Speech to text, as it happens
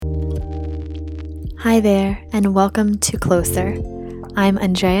Hi there, and welcome to Closer. I'm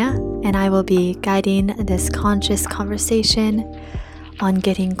Andrea, and I will be guiding this conscious conversation on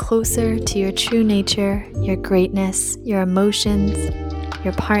getting closer to your true nature, your greatness, your emotions,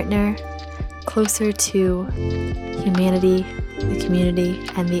 your partner, closer to humanity, the community,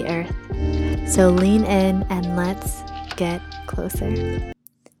 and the earth. So lean in and let's get closer.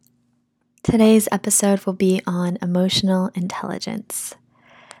 Today's episode will be on emotional intelligence.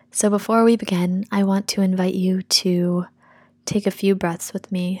 So before we begin, I want to invite you to take a few breaths with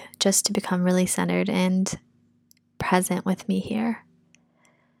me just to become really centered and present with me here.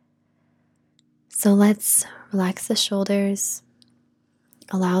 So let's relax the shoulders,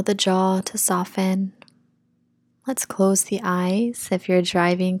 allow the jaw to soften. Let's close the eyes. If you're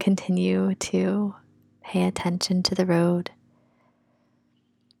driving, continue to pay attention to the road.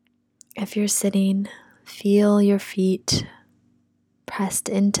 If you're sitting, feel your feet pressed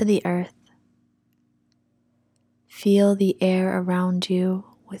into the earth. Feel the air around you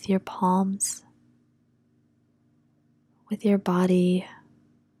with your palms, with your body.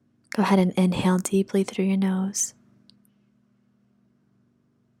 Go ahead and inhale deeply through your nose.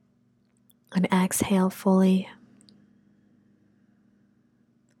 And exhale fully.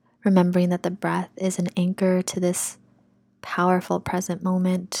 Remembering that the breath is an anchor to this powerful present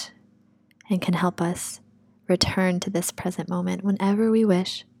moment and can help us return to this present moment whenever we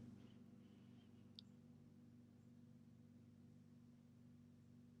wish.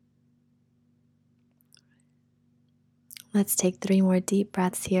 Let's take 3 more deep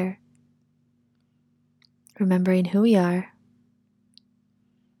breaths here. Remembering who we are.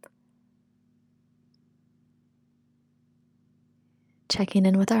 Checking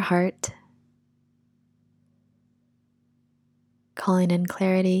in with our heart. Calling in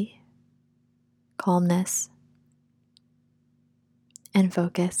clarity, calmness, and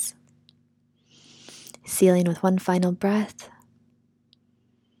focus. Sealing with one final breath.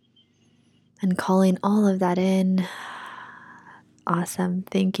 And calling all of that in. Awesome.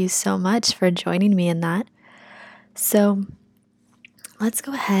 Thank you so much for joining me in that. So let's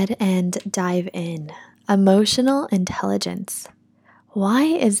go ahead and dive in. Emotional intelligence. Why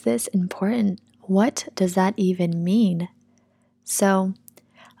is this important? What does that even mean? So,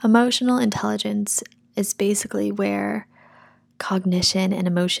 emotional intelligence is basically where cognition and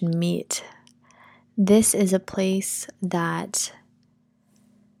emotion meet. This is a place that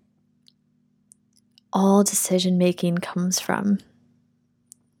all decision making comes from.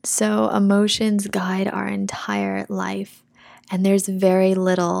 So emotions guide our entire life, and there's very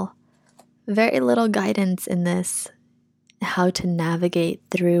little guidance in this, how to navigate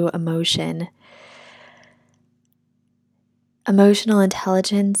through emotion. Emotional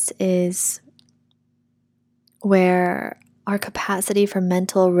intelligence is where our capacity for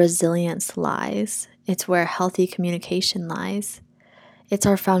mental resilience lies. It's where healthy communication lies. It's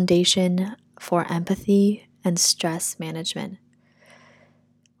our foundation for empathy and stress management.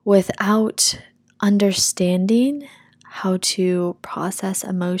 Without understanding how to process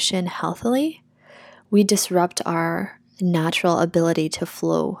emotion healthily, we disrupt our natural ability to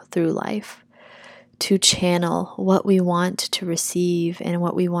flow through life, to channel what we want to receive and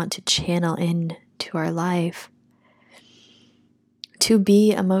what we want to channel into our life. To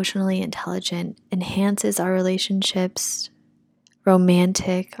be emotionally intelligent enhances our relationships,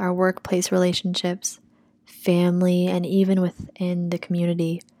 romantic, our workplace relationships, family, and even within the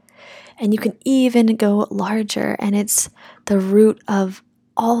community. And you can even go larger, and it's the root of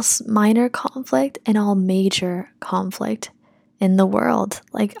all minor conflict and all major conflict in the world.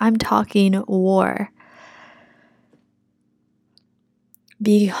 Like, I'm talking war.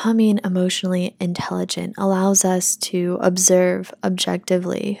 Becoming emotionally intelligent allows us to observe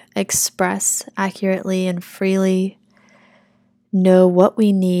objectively, express accurately and freely, know what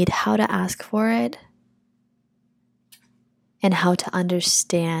we need, how to ask for it, and how to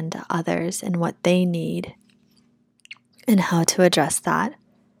understand others and what they need, and how to address that.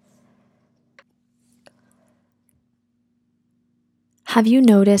 Have you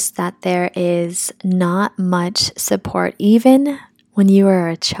noticed that there is not much support, even when you are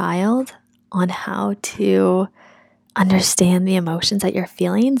a child, on how to understand the emotions that you're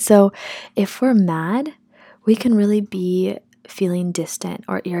feeling? So if we're mad, we can really be feeling distant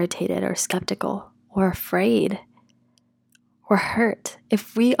or irritated or skeptical or afraid or hurt.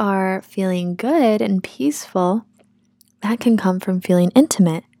 If we are feeling good and peaceful, that can come from feeling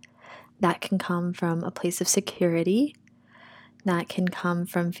intimate. That can come from a place of security. That can come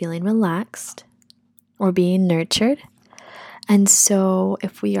from feeling relaxed or being nurtured. And so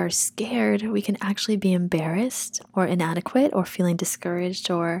if we are scared, we can actually be embarrassed or inadequate or feeling discouraged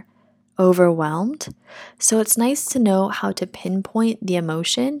or overwhelmed. So it's nice to know how to pinpoint the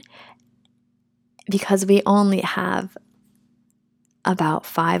emotion because we only have about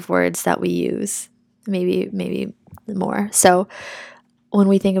 5 words that we use, maybe more. So when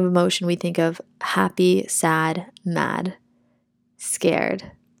we think of emotion, we think of happy, sad, mad,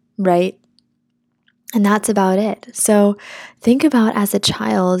 scared, right? And that's about it. So think about as a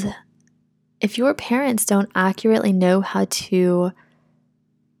child, if your parents don't accurately know how to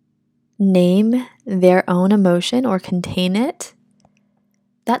name their own emotion or contain it,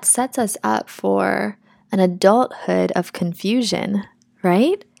 that sets us up for an adulthood of confusion,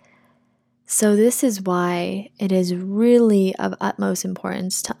 right? So this is why it is really of utmost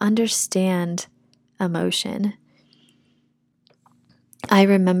importance to understand emotion. I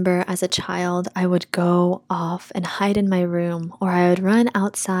remember as a child, I would go off and hide in my room, or I would run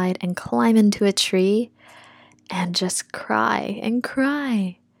outside and climb into a tree and just cry and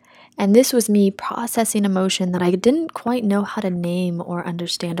cry. And this was me processing emotion that I didn't quite know how to name or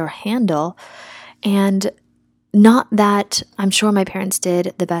understand or handle. And not that I'm sure my parents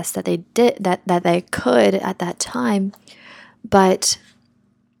did the best that they did that they could at that time, but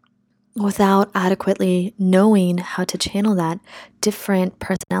without adequately knowing how to channel that, different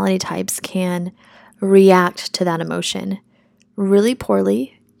personality types can react to that emotion really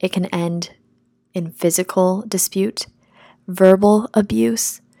poorly. It can end in physical dispute, verbal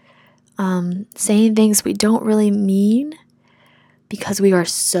abuse, saying things we don't really mean because we are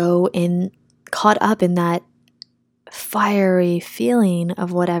so caught up in that fiery feeling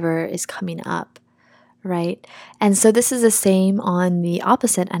of whatever is coming up, right? And so this is the same on the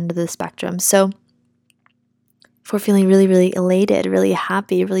opposite end of the spectrum. So if we're feeling really, really elated, really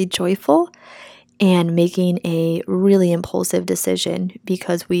happy, really joyful, and making a really impulsive decision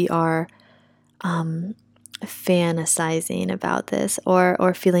because we are fantasizing about this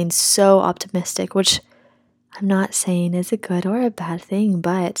or feeling so optimistic, which I'm not saying is a good or a bad thing,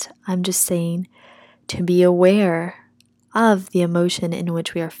 but I'm just saying to be aware of the emotion in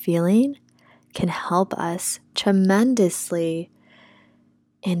which we are feeling can help us tremendously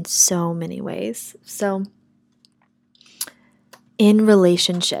in so many ways. So, in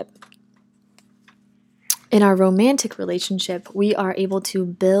our romantic relationship, we are able to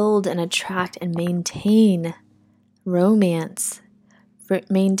build and attract and maintain romance,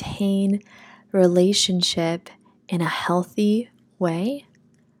 maintain relationship in a healthy way.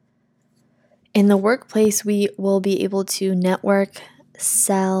 In the workplace, we will be able to network,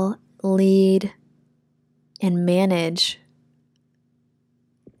 sell, lead, and manage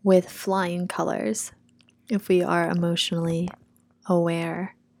with flying colors if we are emotionally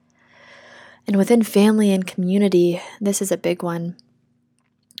aware. And within family and community, this is a big one.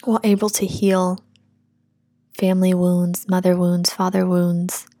 We're able to heal family wounds, mother wounds, father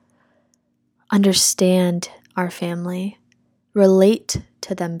wounds, understand our family, relate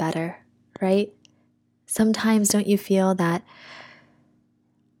to them better, right? Sometimes don't you feel that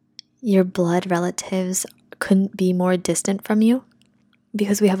your blood relatives couldn't be more distant from you?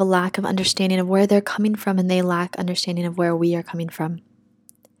 Because we have a lack of understanding of where they're coming from and they lack understanding of where we are coming from.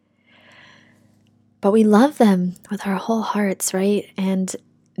 But we love them with our whole hearts, right? And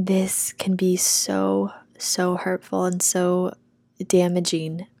this can be so, so hurtful and so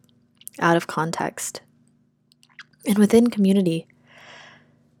damaging out of context. And within community,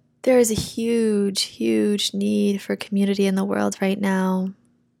 there is a huge, huge need for community in the world right now.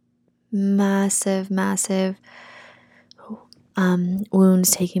 Massive, massive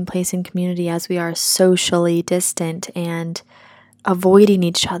wounds taking place in community as we are socially distant and avoiding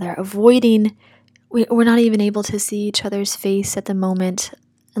each other, we're not even able to see each other's face at the moment,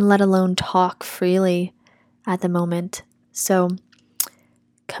 and let alone talk freely at the moment. So,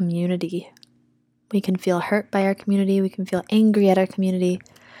 community. We can feel hurt by our community. We can feel angry at our community.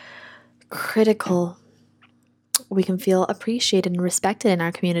 Critical. We can feel appreciated and respected in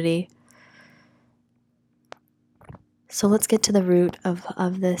our community. So let's get to the root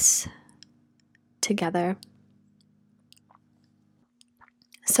of this together.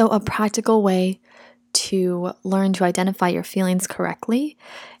 So a practical way to learn to identify your feelings correctly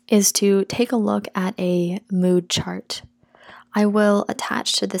is to take a look at a mood chart. I will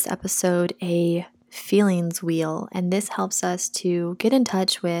attach to this episode a feelings wheel, and this helps us to get in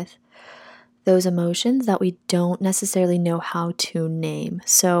touch with those emotions that we don't necessarily know how to name.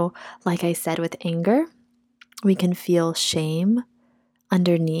 So, like I said, with anger, we can feel shame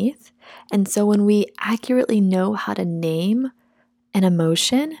underneath. And so when we accurately know how to name an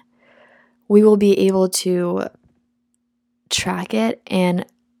emotion, we will be able to track it and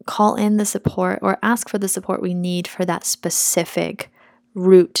call in the support or ask for the support we need for that specific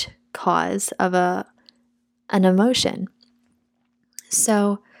root cause of an emotion.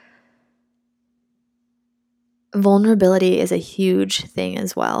 So vulnerability is a huge thing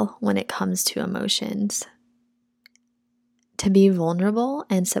as well when it comes to emotions. To be vulnerable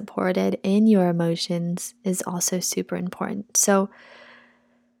and supported in your emotions is also super important. So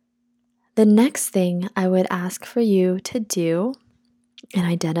the next thing I would ask for you to do in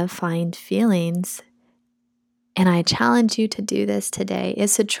identifying feelings, and I challenge you to do this today,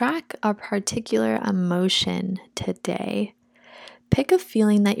 is to track a particular emotion today. Pick a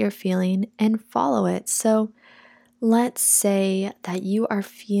feeling that you're feeling and follow it. So let's say that you are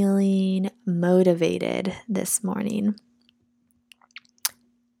feeling motivated this morning.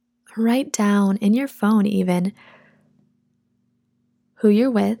 Write down in your phone even who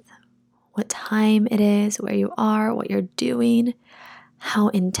you're with, what time it is, where you are, what you're doing, how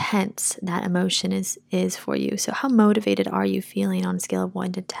intense that emotion is for you. So how motivated are you feeling on a scale of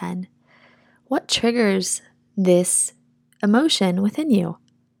 1 to 10? What triggers this emotion within you?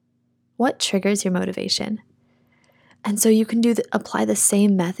 What triggers your motivation? And so you can apply the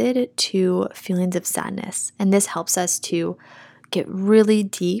same method to feelings of sadness. And this helps us to get really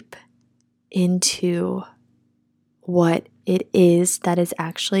deep into what it is that is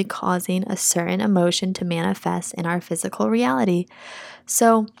actually causing a certain emotion to manifest in our physical reality.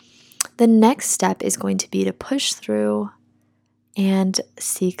 So the next step is going to be to push through and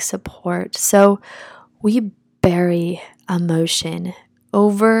seek support. So we bury emotion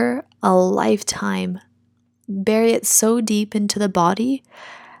over a lifetime, bury it so deep into the body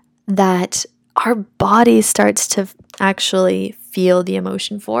that our body starts to actually feel the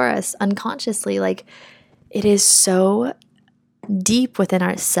emotion for us unconsciously. Like, it is so deep within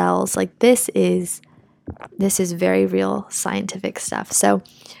our cells. Like, this is very real scientific stuff. So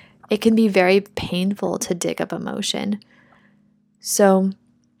it can be very painful to dig up emotion. So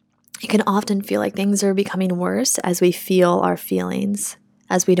it can often feel like things are becoming worse as we feel our feelings,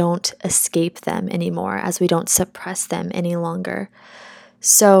 as we don't escape them anymore, as we don't suppress them any longer.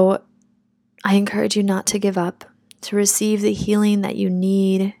 So I encourage you not to give up, to receive the healing that you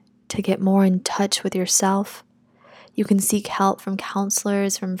need to get more in touch with yourself. You can seek help from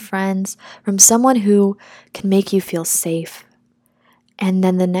counselors, from friends, from someone who can make you feel safe. And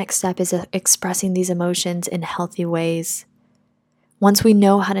then the next step is expressing these emotions in healthy ways. Once we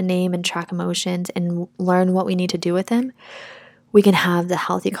know how to name and track emotions and learn what we need to do with them, we can have the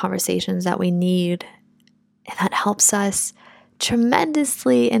healthy conversations that we need. And that helps us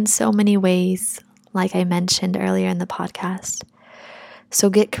tremendously in so many ways, like I mentioned earlier in the podcast. So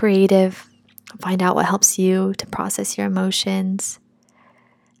get creative, find out what helps you to process your emotions,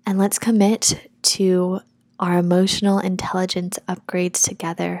 and let's commit to our emotional intelligence upgrades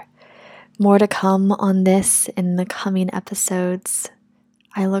together. More to come on this in the coming episodes.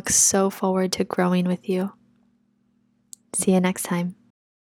 I look so forward to growing with you. See you next time.